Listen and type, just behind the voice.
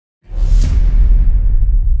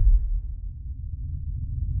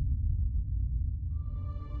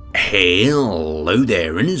Hello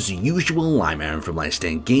there, and as usual, I'm Aaron from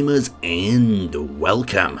Laststandgamers, and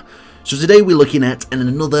welcome. So today we're looking at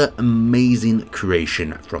another amazing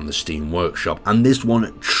creation from the Steam Workshop, and this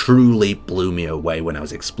one truly blew me away when I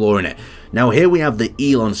was exploring it. Now here we have the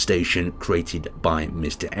Eylon station created by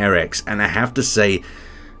Mr. Erex, and I have to say,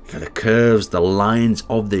 the curves, the lines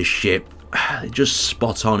of this ship, they're just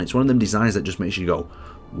spot on. It's one of them designs that just makes you go,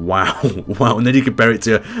 wow, wow, and then you compare it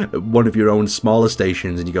to one of your own smaller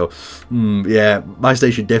stations and you go, yeah, my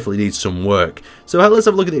station definitely needs some work. So let's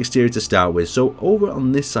have a look at the exterior to start with. So over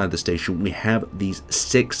on this side of the station we have these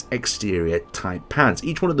 6 exterior type pads,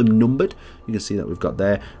 each one of them numbered. You can see that we've got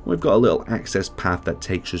there. We've got a little access path that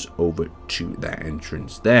takes us over to that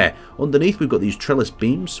entrance there. Underneath we've got these trellis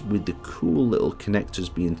beams with the cool little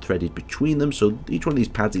connectors being threaded between them, so each one of these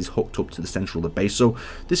pads is hooked up to the central of the base, so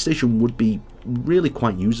this station would be really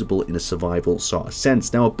quite usable in a survival sort of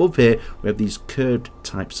sense. Now above here we have these curved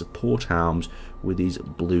type support arms with these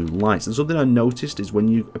blue lights, and something I noticed is when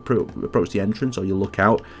you approach the entrance or you look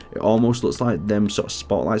out, it almost looks like them sort of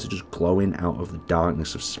spotlights are just glowing out of the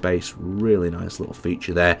darkness of space. Really nice little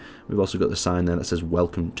feature there. We've also got the sign there that says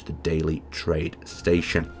welcome to the DailyTrade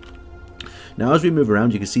station. Now as we move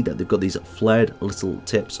around you can see that they've got these flared little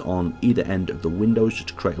tips on either end of the windows just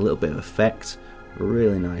to create a little bit of effect.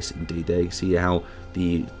 Really nice indeed there. You can see how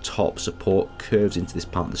the top support curves into this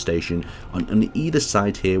part of the station. On either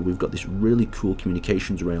side here we've got this really cool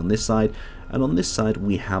communications array on this side, and on this side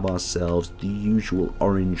we have ourselves the usual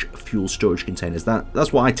orange fuel storage containers.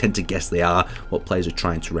 That's what I tend to guess they are, what players are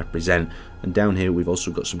trying to represent. And down here we've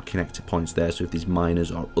also got some connector points there, so if there's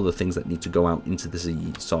miners or other things that need to go out into this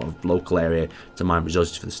sort of local area to mine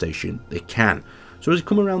resources for the station, they can. So as we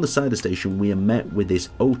come around the side of the station we are met with this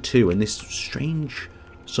O2 and this strange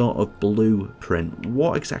sort of blueprint.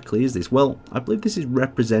 What exactly is this? Well, I believe this is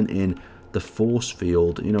representing the force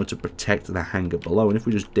field, you know, to protect the hangar below. And if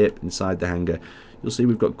we just dip inside the hangar, you'll see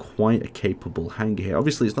we've got quite a capable hangar here.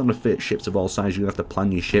 Obviously it's not going to fit ships of all sizes, you're going to have to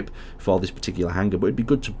plan your ship for this particular hangar, but it'd be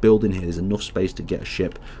good to build in here. There's enough space to get a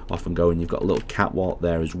ship off and going. You've got a little catwalk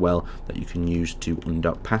there as well that you can use to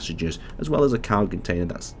undock passengers, as well as a cargo container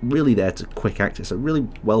that's really there to quick access. A really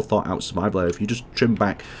well thought out survival area. If you just trim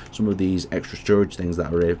back some of these extra storage things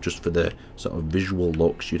that are here just for the sort of visual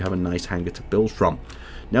looks, you'd have a nice hangar to build from.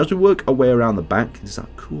 Now as we work our way around the back, there's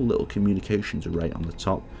that cool little communications array on the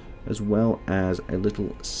top, as well as a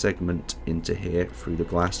little segment into here through the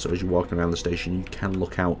glass, so as you're walking around the station you can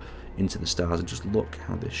look out into the stars and just look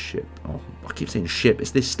how this ship, oh I keep saying ship,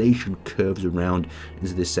 it's this station curves around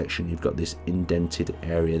into this section. You've got this indented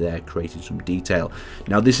area there creating some detail.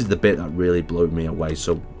 Now this is the bit that really blew me away,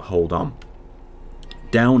 so hold on.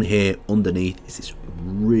 Down here underneath is this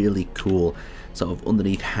really cool sort of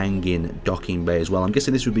underneath hanging docking bay as well. I'm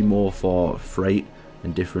guessing this would be more for freight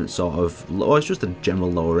and different sort of, oh, it's just a general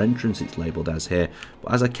lower entrance it's labelled as here.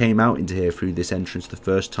 But as I came out into here through this entrance the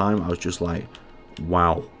first time, I was just like,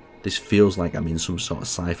 wow, this feels like I'm in some sort of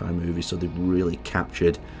sci-fi movie. So they've really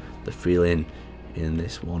captured the feeling in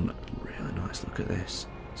this one. Really nice, look at this.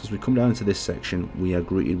 So as we come down into this section we are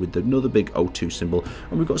greeted with another big O2 symbol,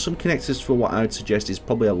 and we've got some connectors for what I would suggest is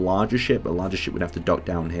probably a larger ship. A larger ship would have to dock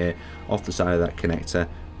down here off the side of that connector,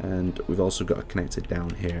 and we've also got a connector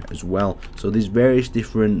down here as well. So there's various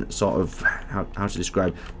different sort of, how to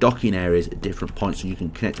describe, docking areas at different points, so you can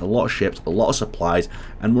connect a lot of ships, a lot of supplies,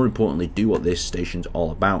 and more importantly do what this station's all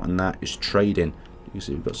about, and that is trading. You can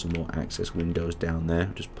see we've got some more access windows down there.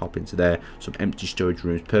 Just pop into there. Some empty storage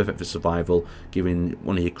rooms, perfect for survival, giving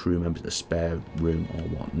one of your crew members a spare room or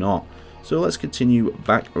whatnot. So let's continue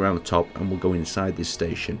back around the top and we'll go inside this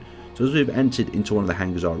station. So as we've entered into one of the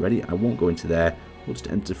hangars already, I won't go into there. We'll just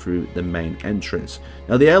enter through the main entrance.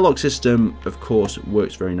 Now the airlock system of course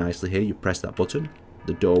works very nicely here. You press that button,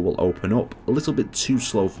 the door will open up. A little bit too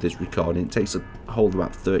slow for this recording. It takes a whole of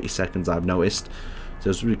about 30 seconds I've noticed. So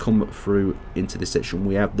as we come through into this section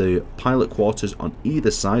we have the pilot quarters on either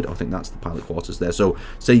side. I think that's the pilot quarters there. So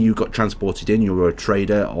say you got transported in, you're a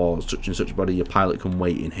trader or such and such body, your pilot can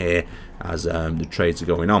wait in here as the trades are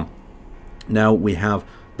going on. Now we have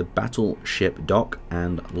the battleship dock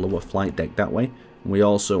and lower flight deck that way. We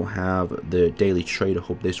also have the DailyTrade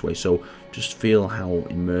hub this way, so just feel how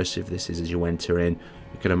immersive this is as you enter in.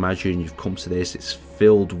 You can imagine you've come to this, it's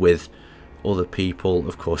filled with other people.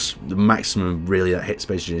 Of course the maximum really that hit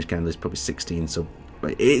Space Engineers can is probably 16, so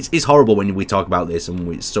it's horrible when we talk about this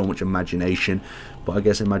and it's so much imagination, but I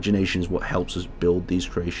guess imagination is what helps us build these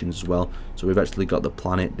creations as well. So we've actually got the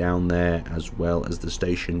planet down there as well as the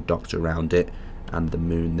station docked around it, and the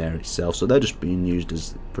moon there itself, so they're just being used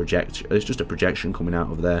as it's just a projection coming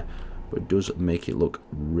out of there. but it does make it look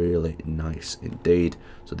really nice indeed.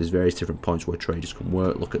 So there's various different points where traders can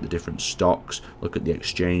work, look at the different stocks, look at the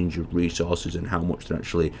exchange of resources and how much they're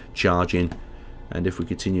actually charging. And if we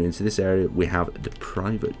continue into this area, we have the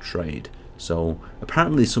private trade. So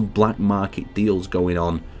apparently some black market deals going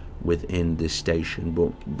on within this station,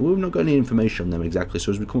 but we've not got any information on them exactly.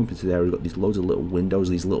 So as we come up into there, we've got these loads of little windows,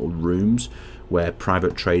 these little rooms where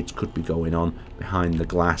private trades could be going on behind the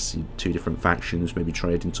glass. Two different factions maybe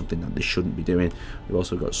trading something that they shouldn't be doing. We've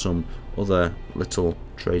also got some other little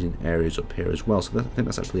trading areas up here as well. So I think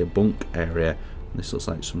that's actually a bunk area. This looks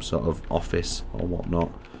like some sort of office or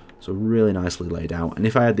whatnot. So really nicely laid out. And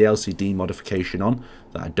if I had the LCD modification on,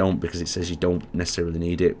 that I don't because it says you don't necessarily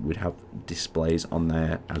need it, we'd have displays on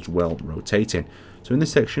there as well rotating. So in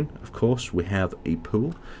this section, of course, we have a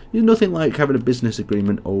pool. There's nothing like having a business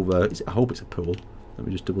agreement over, I hope it's a pool. Let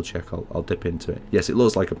me just double check, I'll dip into it. Yes, it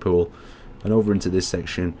looks like a pool. And over into this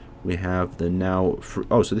section, we have the now,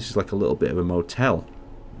 oh, so this is like a little bit of a motel.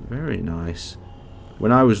 Very nice.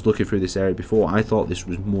 When I was looking through this area before, I thought this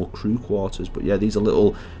was more crew quarters, but yeah, these are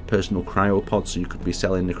little personal cryopods, so you could be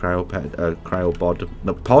selling the cryopod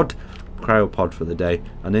for the day.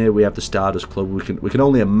 And here we have the Stardust Club. We can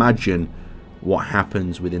only imagine what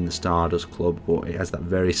happens within the Stardust Club, but it has that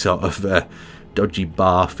very sort of dodgy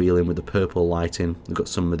bar feeling with the purple lighting. We've got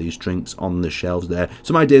some of these drinks on the shelves there.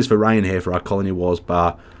 Some ideas for Ryan here for our Colony Wars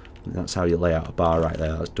bar. That's how you lay out a bar right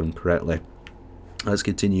there. That's done correctly. Let's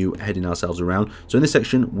continue heading ourselves around. So in this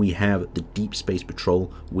section, we have the Deep Space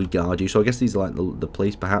Patrol. We guard you. So I guess these are like the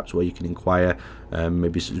place perhaps where you can inquire.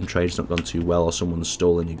 Maybe some trade's not gone too well or someone's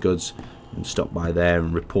stolen your goods. And stop by there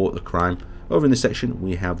and report the crime. Over in this section,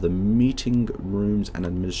 we have the meeting rooms and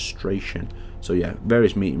administration. So yeah,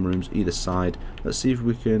 various meeting rooms either side. Let's see if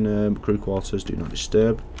we can, crew quarters, do not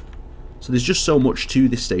disturb. So there's just so much to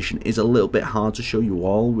this station. It's a little bit hard to show you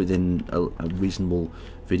all within a reasonable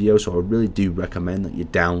video, so I really do recommend that you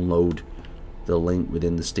download the link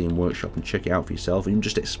within the Steam Workshop and check it out for yourself. Even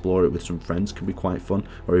just explore it with some friends can be quite fun,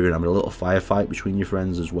 or even having a little firefight between your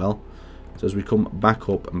friends as well. So as we come back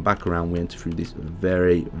up and back around, we enter through this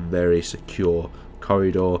very, very secure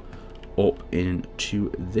corridor up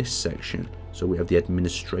into this section. So we have the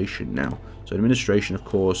administration now. So administration, of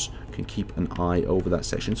course, can keep an eye over that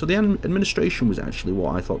section. So the administration was actually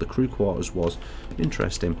what I thought the crew quarters was.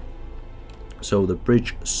 Interesting. So the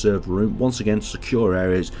bridge server room, once again, secure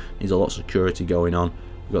areas, needs a lot of security going on.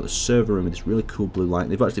 We've got the server room with this really cool blue light.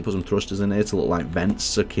 They've actually put some thrusters in here to look like vents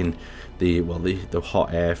sucking the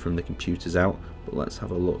hot air from the computers out. But let's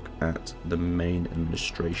have a look at the main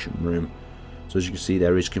administration room. So as you can see,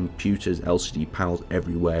 there is computers, LCD panels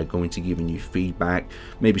everywhere, going to giving you feedback.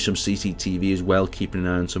 Maybe some CCTV as well, keeping an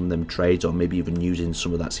eye on some of them trades, or maybe even using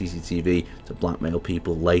some of that CCTV to blackmail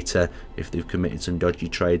people later if they've committed some dodgy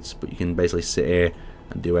trades. But you can basically sit here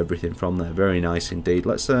and do everything from there. Very nice indeed.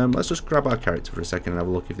 Let's just grab our character for a second and have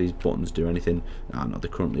a look if these buttons do anything. No, they're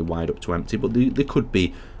currently wide up to empty, but they could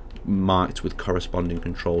be marked with corresponding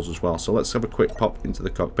controls as well. So let's have a quick pop into the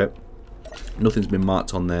cockpit. Nothing's been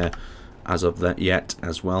marked on there as of that yet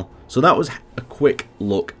as well. So that was a quick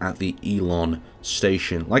look at the Eylon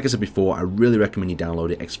station. Like I said before, I really recommend you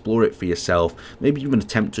download it, explore it for yourself, maybe even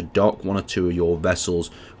attempt to dock one or two of your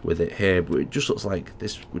vessels with it here, but it just looks like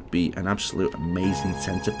this would be an absolute amazing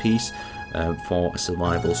centerpiece for a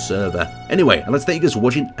survival server. Anyway, I'd like to thank you guys for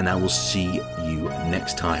watching, and I will see you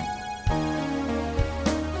next time.